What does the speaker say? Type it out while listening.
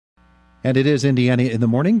And it is Indiana in the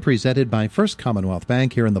Morning, presented by First Commonwealth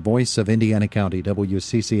Bank here in the voice of Indiana County,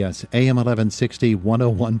 WCCS, AM 1160,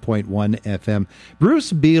 101.1 FM.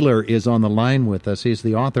 Bruce Beehler is on the line with us. He's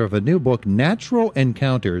the author of a new book, Natural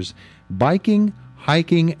Encounters, Biking,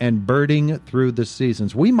 Hiking, and Birding Through the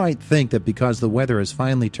Seasons. We might think that because the weather has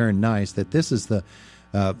finally turned nice, that this is the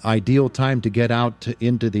ideal time to get out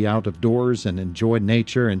into the out of doors and enjoy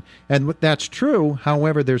nature. And that's true.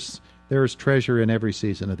 However, there's treasure in every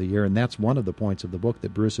season of the year, and that's one of the points of the book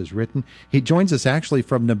that Bruce has written. He joins us actually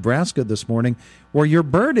from Nebraska this morning, where you're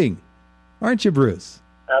birding, aren't you, Bruce?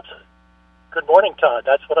 Good morning, Todd.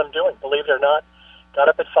 That's what I'm doing, believe it or not. Got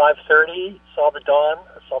up at 5:30, saw the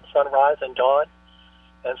sunrise and dawn,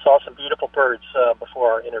 and saw some beautiful birds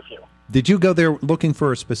before our interview. Did you go there looking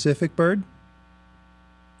for a specific bird?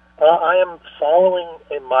 I am following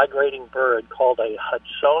a migrating bird called a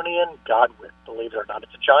Hudsonian godwit, believe it or not.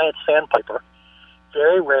 It's a giant sandpiper,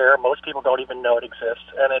 very rare. Most people don't even know it exists.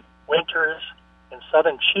 And it winters in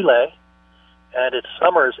southern Chile, and it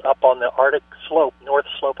summers up on the Arctic slope, north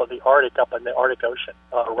slope of the Arctic, up in the Arctic Ocean,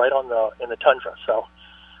 right in the tundra. So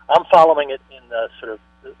I'm following it in the sort of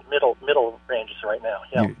middle ranges right now.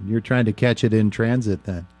 Yeah. You're trying to catch it in transit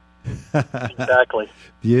then. Exactly.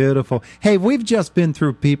 Beautiful. Hey, we've just been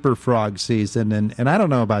through peeper frog season, and I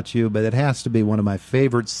don't know about you, but it has to be one of my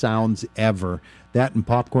favorite sounds ever. That and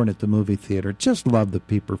popcorn at the movie theater. Just love the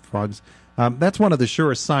peeper frogs. That's one of the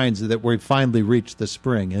surest signs that we've finally reached the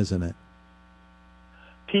spring, isn't it?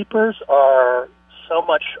 Peepers are so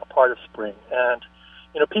much a part of spring, and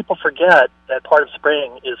people forget that part of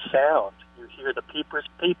spring is sound. You hear the peepers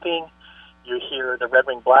peeping, you hear the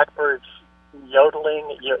red-winged blackbirds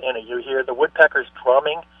yodeling, you hear the woodpeckers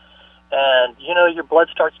drumming, and your blood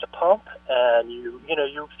starts to pump, and you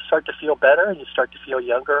start to feel better, and you start to feel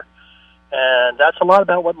younger, and that's a lot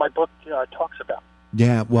about what my book talks about.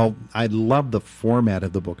 Yeah, well, I love the format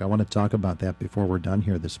of the book. I want to talk about that before we're done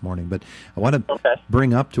here this morning, but I want to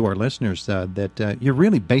bring up to our listeners that you're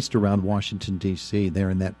really based around Washington, D.C., there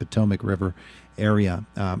in that Potomac River area.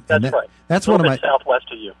 That's right. That's a one of my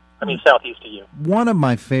southeast of you. One of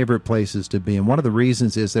my favorite places to be, and one of the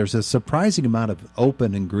reasons is there's a surprising amount of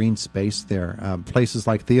open and green space there. Places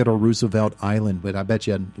like Theodore Roosevelt Island, but I bet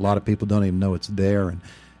you a lot of people don't even know it's there,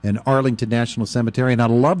 and Arlington National Cemetery. And I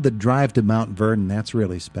love the drive to Mount Vernon. That's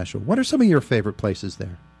really special. What are some of your favorite places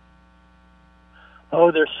there?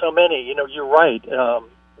 Oh, there's so many. You're right.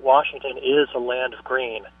 Washington is a land of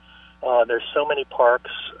green. There's so many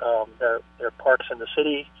parks. There are parks in the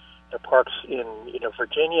city. There are parks in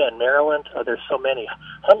Virginia and Maryland. There's so many.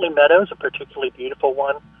 Huntley Meadows, a particularly beautiful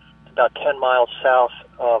one. It's about 10 miles south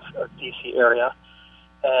of D.C. area.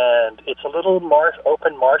 And it's a little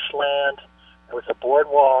open marshland with a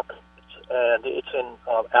boardwalk, and it's in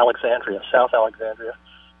Alexandria, South Alexandria.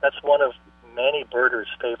 That's one of many birders'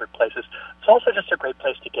 favorite places. It's also just a great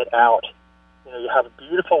place to get out. You have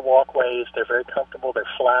beautiful walkways. They're very comfortable. They're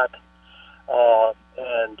flat.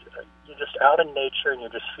 And you're just out in nature, and you're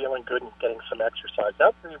just feeling good and getting some exercise.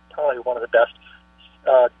 That would be probably one of the best.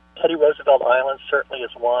 Teddy Roosevelt Island certainly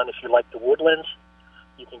is one. If you like the woodlands,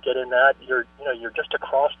 you can get in that. You're just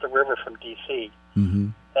across the river from D.C.,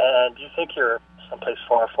 and you think you're someplace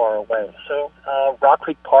far, far away. So Rock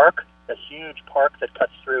Creek Park, a huge park that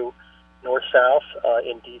cuts through north-south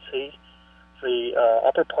in D.C., the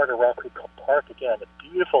upper part of Rock Creek Park, again, the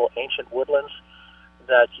beautiful ancient woodlands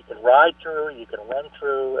that you can ride through, you can run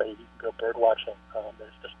through, and you can go bird watching.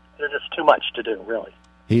 There's just too much to do, really.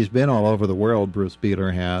 He's been all over the world, Bruce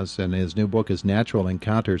Beehler has, and his new book is Natural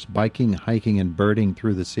Encounters, Biking, Hiking, and Birding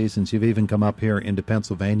Through the Seasons. You've even come up here into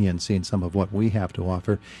Pennsylvania and seen some of what we have to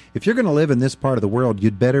offer. If you're going to live in this part of the world,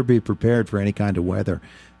 you'd better be prepared for any kind of weather,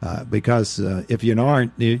 because if you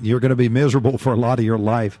aren't, you're going to be miserable for a lot of your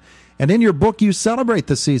life. And in your book, you celebrate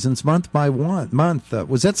the seasons month by month.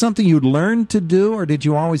 Was that something you learned to do, or did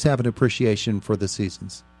you always have an appreciation for the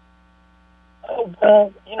seasons? Oh,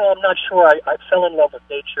 well, I'm not sure. I fell in love with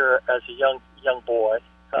nature as a young boy,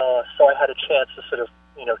 so I had a chance to sort of,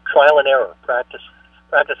 trial and error,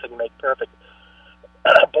 practicing make perfect.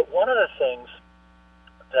 But one of the things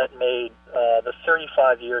that made the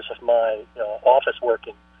 35 years of my office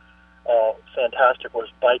working fantastic was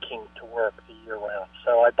biking to work the year round.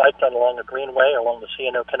 So I biked along a greenway along the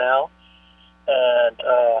C&O Canal, and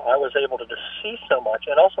I was able to just see so much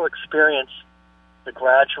and also experience the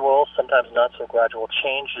gradual, sometimes not so gradual,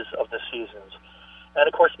 changes of the seasons. And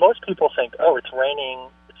of course, most people think, oh, it's raining,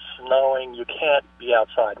 it's snowing, you can't be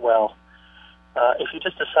outside. Well, if you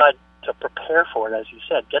just decide to prepare for it, as you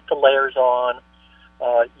said, get the layers on,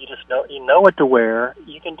 You know what to wear.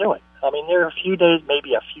 You can do it. I mean, there are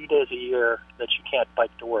maybe a few days a year that you can't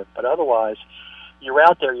bike to work, but otherwise, you're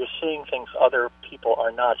out there. You're seeing things other people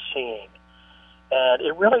are not seeing, and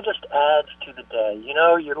it really just adds to the day. You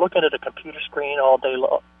know, you're looking at a computer screen all day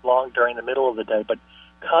long during the middle of the day, but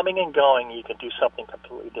coming and going, you can do something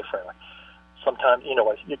completely different. Sometimes, you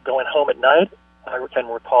know, you're going home at night. I can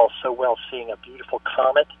recall so well seeing a beautiful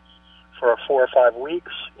comet for 4 or 5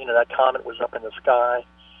 weeks. You know, that comet was up in the sky.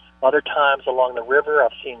 Other times along the river,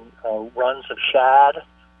 I've seen runs of shad,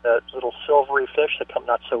 the little silvery fish that come,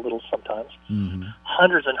 not so little sometimes. Mm-hmm.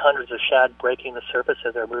 Hundreds and hundreds of shad breaking the surface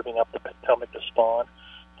as they're moving up the Potomac to spawn.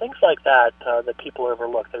 Things like that that people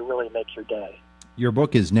overlook, they really make your day. Your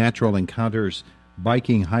book is Natural Encounters,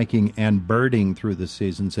 Biking, Hiking, and Birding Through the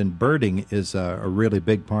Seasons, and birding is a really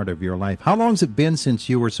big part of your life. How long has it been since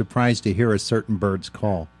you were surprised to hear a certain bird's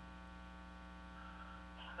call?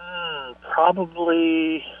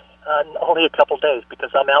 Probably only a couple days, because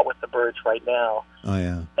I'm out with the birds right now. Oh,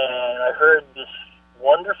 yeah. And I heard this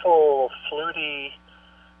wonderful, fluty,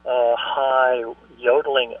 high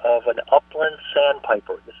yodeling of an upland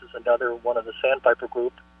sandpiper. This is another one of the sandpiper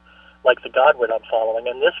group, like the godwit I'm following.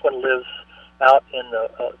 And this one lives out in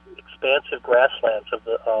the expansive grasslands of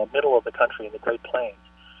the middle of the country in the Great Plains.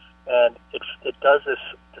 And it does this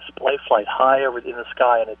display flight high over in the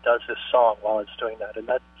sky, and it does this song while it's doing that. And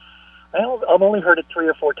I've only heard it 3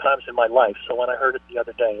 or 4 times in my life, so when I heard it the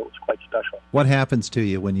other day, it was quite special. What happens to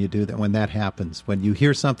you when you do that, when that happens, when you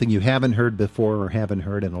hear something you haven't heard before or haven't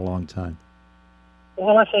heard in a long time?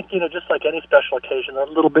 Well, I think, just like any special occasion, a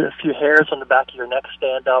few hairs on the back of your neck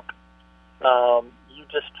stand up. You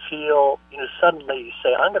just feel, suddenly you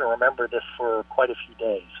say, I'm going to remember this for quite a few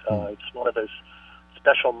days. It's one of those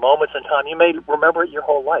special moments in time. You may remember it your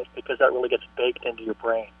whole life because that really gets baked into your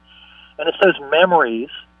brain. And it's those memories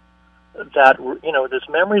that, there's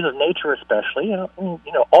memories of nature especially,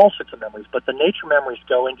 all sorts of memories, but the nature memories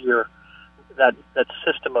go into your, that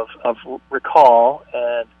system of recall,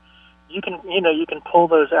 and you can pull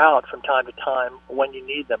those out from time to time when you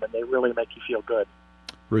need them, and they really make you feel good.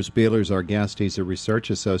 Bruce Beehler is our guest. He's a research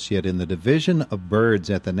associate in the Division of Birds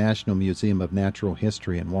at the National Museum of Natural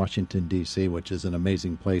History in Washington, D.C., which is an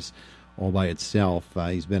amazing place all by itself.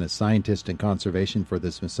 He's been a scientist in conservation for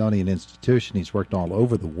the Smithsonian Institution. He's worked all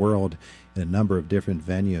over the world in a number of different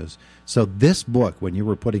venues. So this book, when you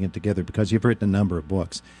were putting it together, because you've written a number of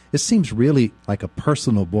books, it seems really like a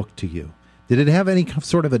personal book to you. Did it have any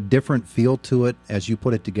sort of a different feel to it as you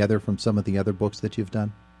put it together from some of the other books that you've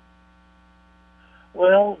done?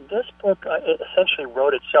 Well, this book it essentially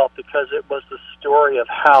wrote itself because it was the story of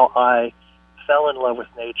how I fell in love with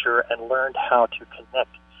nature and learned how to connect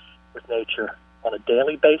with nature on a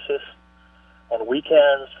daily basis, on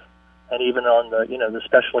weekends, and even on the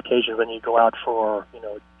special occasions when you go out for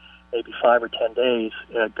maybe 5 or 10 days,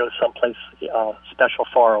 go someplace special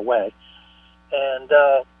far away, and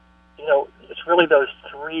it's really those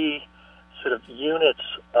 3 sort of units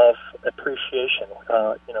of appreciation.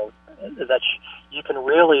 That you can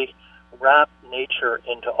really wrap nature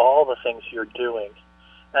into all the things you're doing,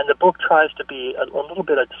 and the book tries to be a little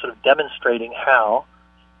bit of sort of demonstrating how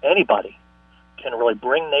anybody can really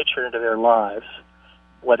bring nature into their lives,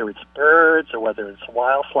 whether it's birds or whether it's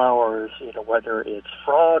wildflowers, whether it's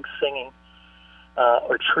frogs singing,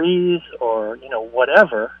 or trees or,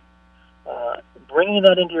 whatever. Bringing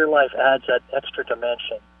that into your life adds that extra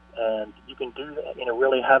dimension, and you can do that,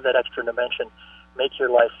 really have that extra dimension, make your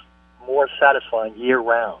life more satisfying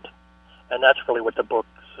year-round. And that's really what the book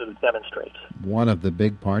sort of demonstrates. One of the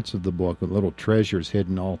big parts of the book, with little treasures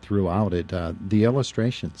hidden all throughout it, the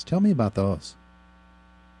illustrations. Tell me about those.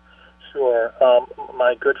 Sure.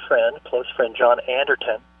 My good friend, close friend, John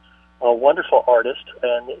Anderton, a wonderful artist,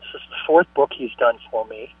 and this is the 4th book he's done for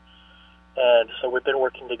me. And so we've been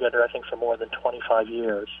working together, I think, for more than 25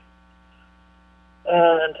 years.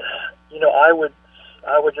 And,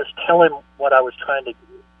 I would just tell him what I was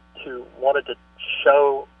wanted to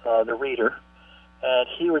show the reader, and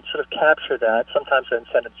he would sort of capture that. Sometimes I'd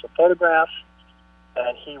send him some photographs,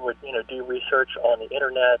 and he would, do research on the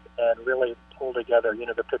internet and really pull together,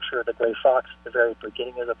 the picture of the gray fox at the very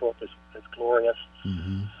beginning of the book is glorious.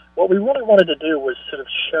 Mm-hmm. What we really wanted to do was sort of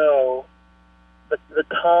show the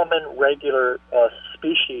common, regular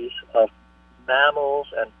species of mammals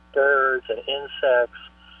and birds and insects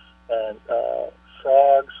and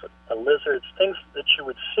frogs, lizards, things that you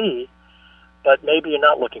would see, but maybe you're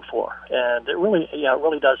not looking for. And it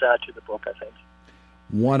really does add to the book, I think.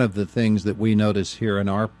 One of the things that we notice here in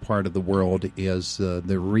our part of the world is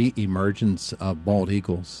the re-emergence of bald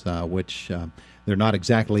eagles, which they're not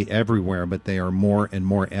exactly everywhere, but they are more and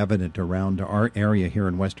more evident around our area here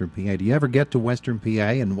in Western PA. Do you ever get to Western PA,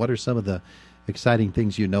 and what are some of the exciting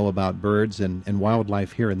things you know about birds and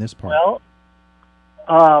wildlife here in this part? Well,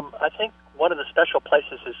 I think one of the special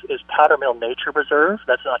places is Powder Mill Nature Reserve.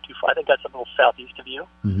 That's not too far. I think that's a little southeast of you.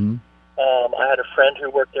 Mm-hmm. I had a friend who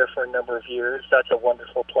worked there for a number of years. That's a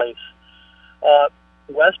wonderful place.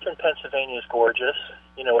 Western Pennsylvania is gorgeous.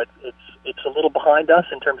 You know, it's a little behind us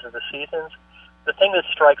in terms of the seasons. The thing that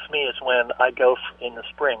strikes me is when I go in the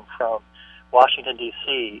spring from Washington,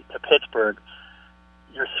 D.C. to Pittsburgh,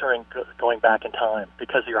 you're sort of going back in time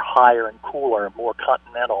because you're higher and cooler, more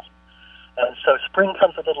continental. And so spring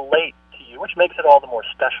comes a little late to you, which makes it all the more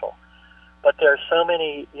special. But there are so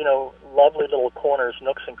many, you know, lovely little corners,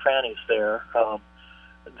 nooks and crannies there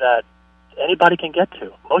that anybody can get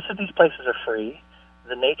to. Most of these places are free.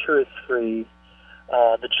 The nature is free.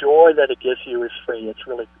 The joy that it gives you is free. It's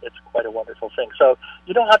quite a wonderful thing. So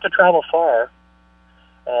you don't have to travel far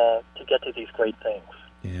to get to these great things.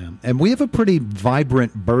 Yeah, and we have a pretty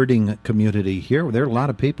vibrant birding community here. There are a lot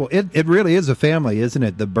of people. It really is a family, isn't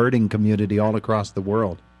it? The birding community all across the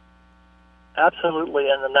world. Absolutely,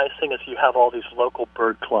 and the nice thing is you have all these local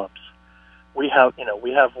bird clubs. We have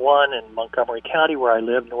one in Montgomery County where I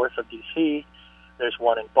live, north of D.C. There's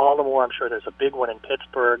one in Baltimore. I'm sure there's a big one in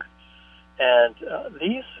Pittsburgh. And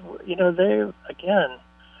these, they again,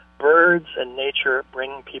 birds and nature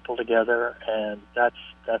bring people together, and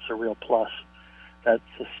that's a real plus. That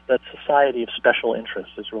society of special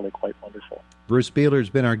interest is really quite wonderful. Bruce Beehler has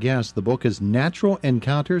been our guest. The book is Natural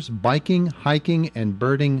Encounters, Biking, Hiking, and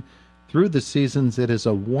Birding Through the Seasons. It is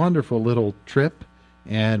a wonderful little trip,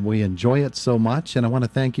 and we enjoy it so much. And I want to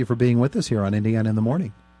thank you for being with us here on Indiana in the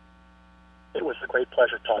Morning. It was a great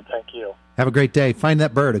pleasure, Todd. Thank you. Have a great day. Find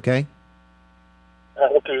that bird, okay? I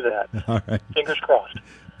will do that. All right. Fingers crossed.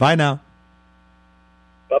 Bye now.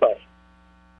 Bye-bye.